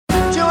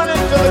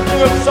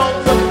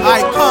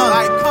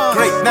Icon,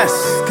 greatness,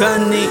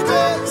 Connie,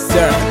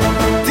 sir.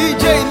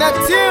 DJ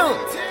Neptune,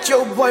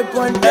 Joe boy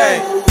one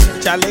day.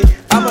 Charlie,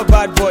 I'm a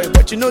bad boy,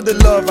 but you know the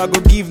love I go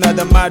give now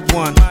the mad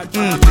one.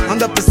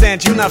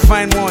 100% you not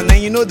find one,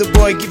 and you know the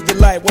boy give the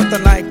light. What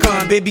an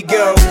icon, baby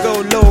girl,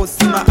 go low,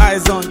 see my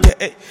eyes on.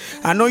 Yeah,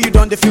 I know you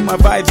don't feel my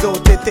vibes, oh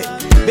tete.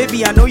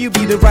 Baby, I know you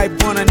be the right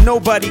one, and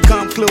nobody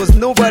come close,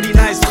 nobody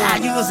nice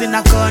one. You was in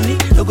a corny,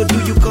 no go do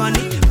you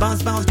corny.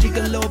 Bounce, bounce,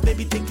 jiggle low,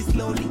 baby, take it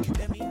slowly.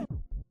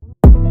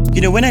 You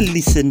know, when I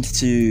listened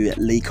to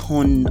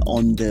Laycon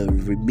on the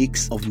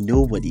remix of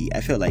Nobody, I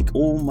felt like,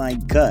 oh my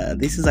god,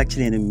 this is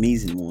actually an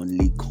amazing one.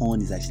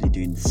 Laycon is actually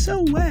doing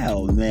so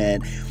well, man.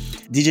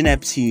 DJ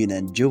Neptune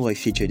and Joe Boy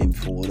featured him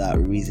for that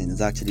reason.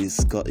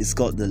 It's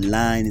got the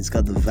line, it's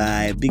got the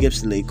vibe. Big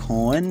ups to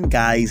Laycon,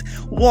 guys.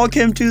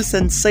 Welcome to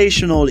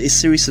Sensational, a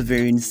series of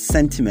varying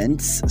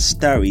sentiments,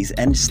 stories,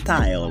 and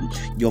style.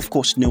 You of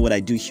course know what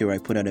I do here. I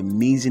put out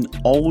amazing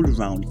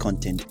all-round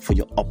content for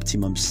your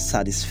optimum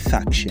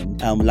satisfaction.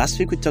 Last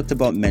week we talked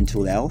about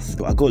mental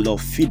health. I got a lot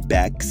of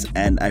feedbacks,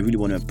 and I really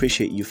want to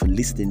appreciate you for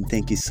listening.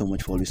 Thank you so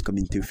much for always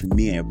coming through for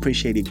me. I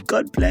appreciate it.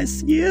 God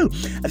bless you.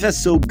 I felt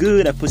so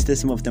good. I posted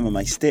some of them on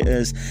my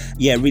status.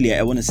 Yeah, really,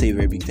 I want to say a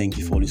very big thank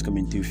you for always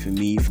coming through for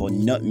me, for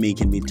not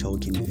making me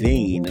talk in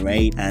vain,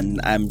 right? And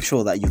I'm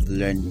sure that you've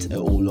learned a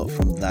whole lot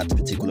from that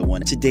particular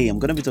one. Today, I'm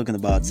going to be talking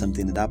about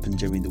something that happened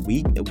during the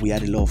week. We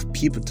had a lot of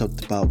people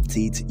talked about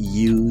it,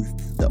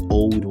 youth, the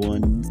old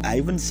ones. I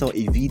even saw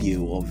a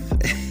video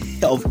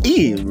of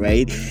him,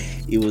 right?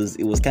 It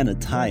was kind of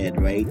tired,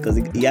 right? Because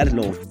he had a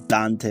lot of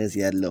banters,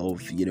 he had a lot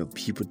of,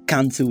 people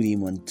canceled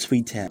him on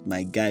Twitter.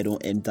 My guy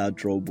don't enter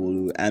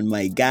trouble. And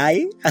my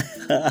guy,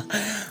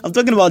 I'm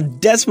talking about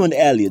Desmond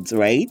Elliott,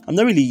 right? I'm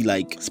not really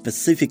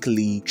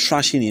specifically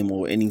trashing him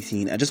or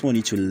anything. I just want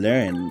you to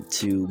learn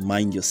to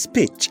mind your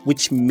speech,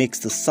 which makes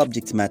the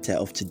subject matter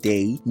of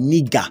today,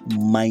 nigger,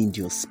 mind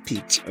your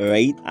speech,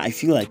 right? I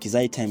feel like it's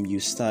high time you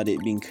started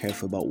being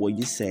careful about what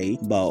you say,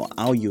 about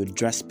how you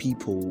address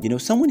people.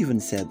 Someone even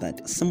said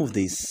that some of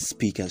these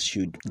speakers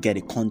should get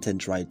a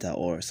content writer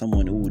or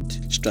someone who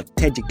would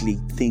strategically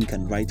think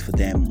and write for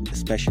them,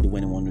 especially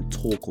when they want to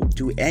talk or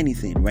do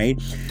anything,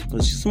 right?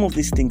 Because some of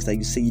these things that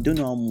you say, you don't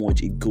know how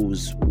much it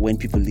goes when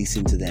people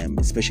listen to them,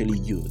 especially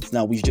youth.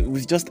 Now,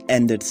 we've just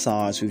ended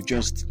SARS, we've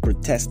just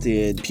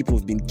protested, people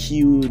have been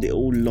killed, the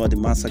whole lot, the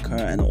massacre,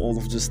 and all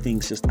of those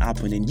things just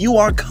happened. And you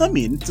are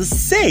coming to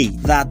say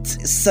that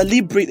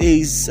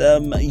celebrities,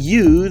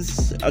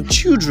 youth,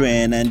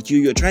 children, and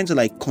you're trying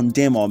to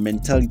condemn our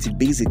mentality,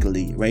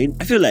 basically, right?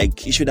 I feel like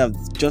he should have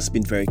just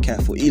been very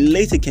careful. He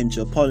later came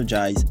to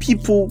apologize.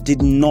 People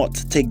did not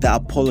take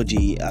that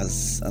apology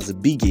as a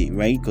biggie,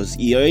 right? Because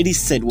he already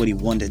said what he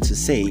wanted to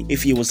say.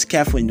 If he was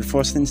careful in the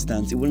first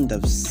instance, he wouldn't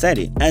have said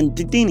it. And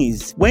the thing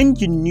is, when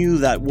you knew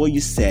that what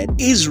you said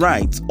is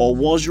right or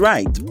was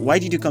right, why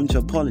did you come to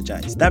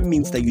apologize? That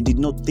means that you did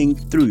not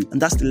think through.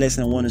 And that's the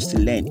lesson I want us to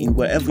learn in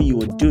whatever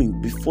you are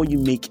doing. Before you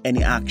make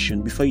any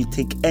action, before you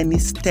take any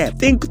step,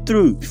 think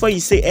through. Before you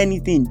say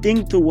anything,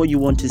 think through what you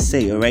want to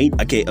say, alright?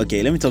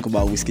 Okay, let me talk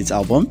about Wizkid's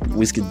album.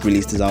 Wizkid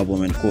released his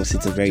album, and of course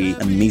it's a very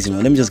amazing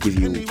one. Let me just give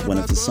you one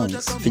of the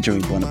songs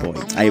featuring Burna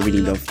Boy. I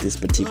really love this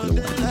particular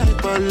one.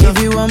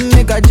 If you want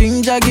make a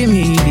ginger, give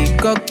me the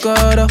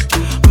cocoa.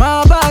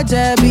 My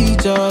body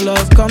beat your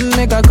love. Come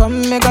make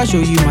a show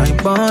you my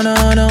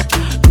banana.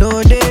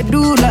 No, they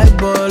do like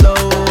bolo.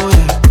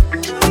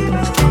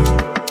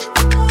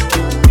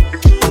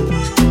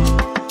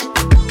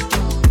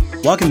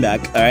 Welcome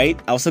back. All right,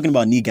 I was talking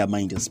about nigger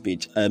mind your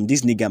speech.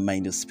 This nigger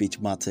mind your speech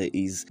matter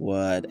is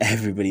what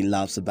everybody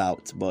laughs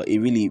about, but it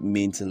really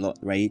means a lot,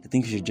 right? I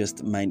think you should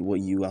just mind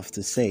what you have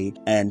to say.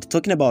 And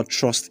talking about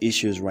trust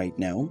issues right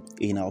now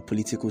in our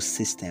political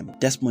system,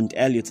 Desmond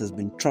Elliott has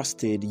been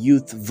trusted.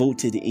 Youth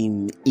voted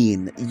him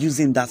in,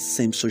 using that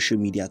same social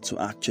media to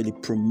actually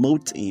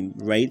promote him,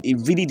 right? It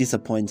really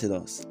disappointed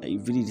us.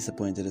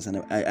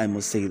 And I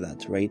must say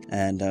that, right?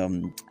 And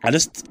I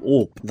just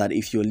hope that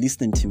if you're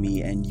listening to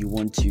me and you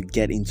want to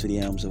get into the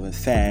arms of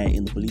affair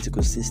in the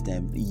political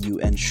system, you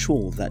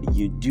ensure that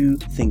you do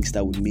things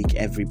that would make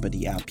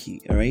everybody happy,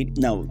 all right?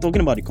 Now,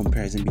 talking about the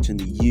comparison between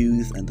the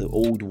youth and the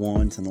old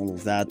ones and all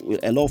of that,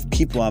 a lot of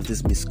people have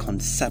this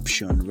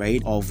misconception,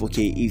 right, of,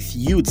 okay, if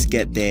youths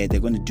get there, they're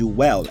going to do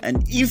well.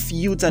 And if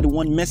youths are the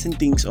one messing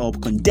things up,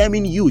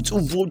 condemning youths who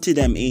voted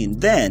them in,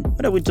 then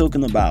what are we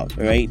talking about,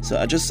 all right? So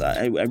I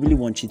really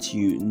want you to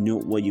know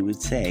what you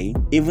would say.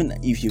 Even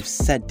if you've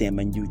said them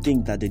and you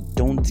think that they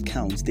don't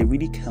count, they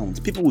really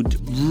count. People would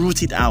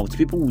root it out.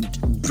 People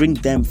would bring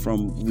them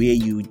from where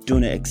you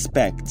don't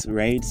expect,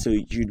 right? So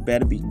you'd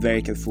better be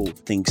very careful.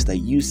 Things that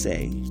you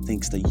say,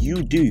 things that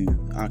you do,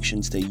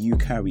 actions that you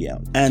carry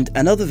out. And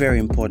another very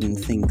important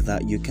thing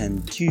that you can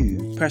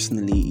do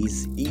personally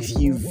is, if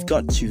you've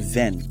got to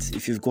vent,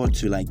 if you've got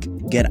to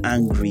get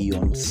angry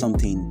on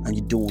something and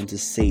you don't want to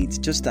say it,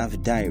 just have a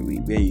diary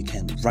where you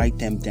can write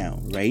them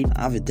down, right?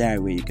 Have a diary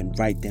where you can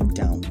write them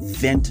down,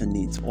 vent on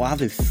it, or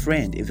have a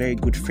friend, a very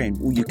good friend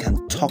who you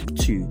can talk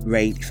to,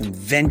 right? if I'm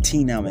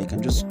venting now, I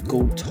can just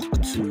go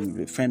talk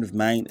to a friend of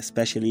mine,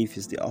 especially if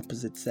it's the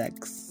opposite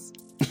sex.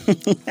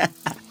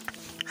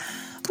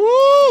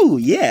 Ooh,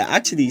 yeah,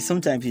 actually,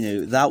 sometimes,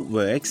 that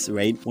works,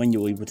 right? When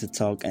you're able to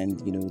talk and,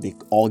 they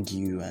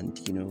argue and,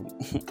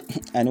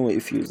 I know what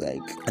it feels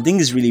like. I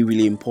think it's really,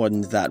 really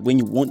important that when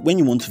you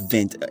want to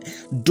vent,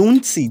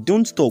 don't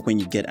talk when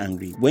you get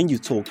angry. When you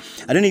talk,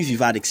 I don't know if you've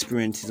had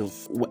experiences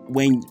of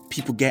when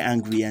people get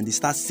angry and they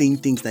start saying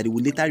things that they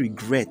will later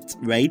regret,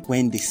 right?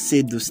 When they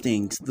say those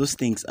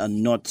things are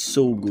not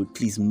so good.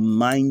 Please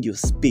mind your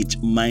speech,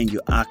 mind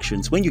your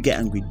actions. When you get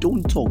angry,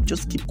 don't talk,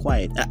 just keep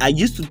quiet. I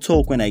used to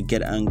talk when I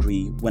get angry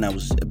when I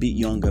was a bit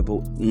younger,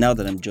 but now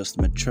that I'm just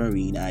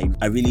maturing,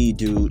 I really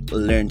do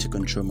learn to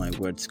control my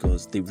words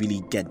because they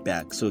really get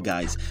back. So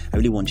guys, I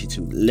really want you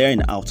to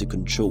learn how to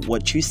control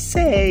what you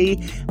say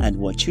and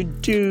what you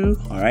do.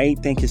 Alright,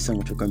 thank you so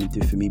much for coming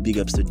through for me. Big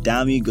ups to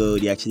Damigo.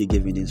 He actually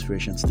gave me the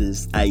inspiration to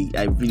this. I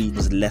really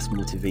was less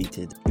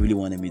motivated. He really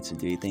wanted me to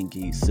do it. Thank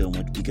you so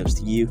much. Big ups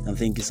to you, and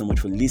thank you so much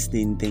for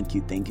listening. Thank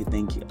you.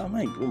 Oh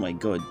my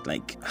god,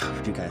 like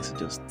you guys are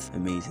just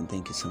amazing.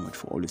 Thank you so much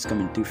for always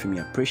coming through for me.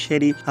 I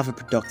appreciate it. Have a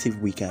productive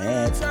week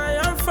ahead.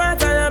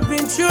 I've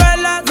been through a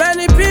lot.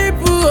 Many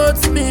people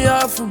hurt me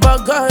off,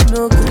 but God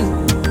no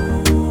clue.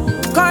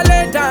 Call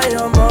it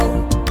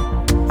diamond.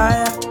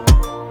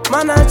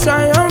 Man, I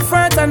try and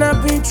fight and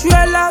I've been through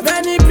a lot.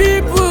 Many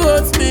people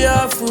hurt me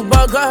off,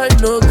 but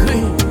God no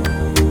clue.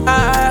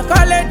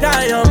 Call it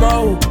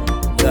diamond.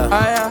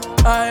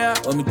 Yeah.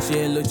 Let me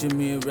chill, look at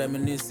me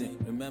reminiscing.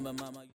 Remember, mama.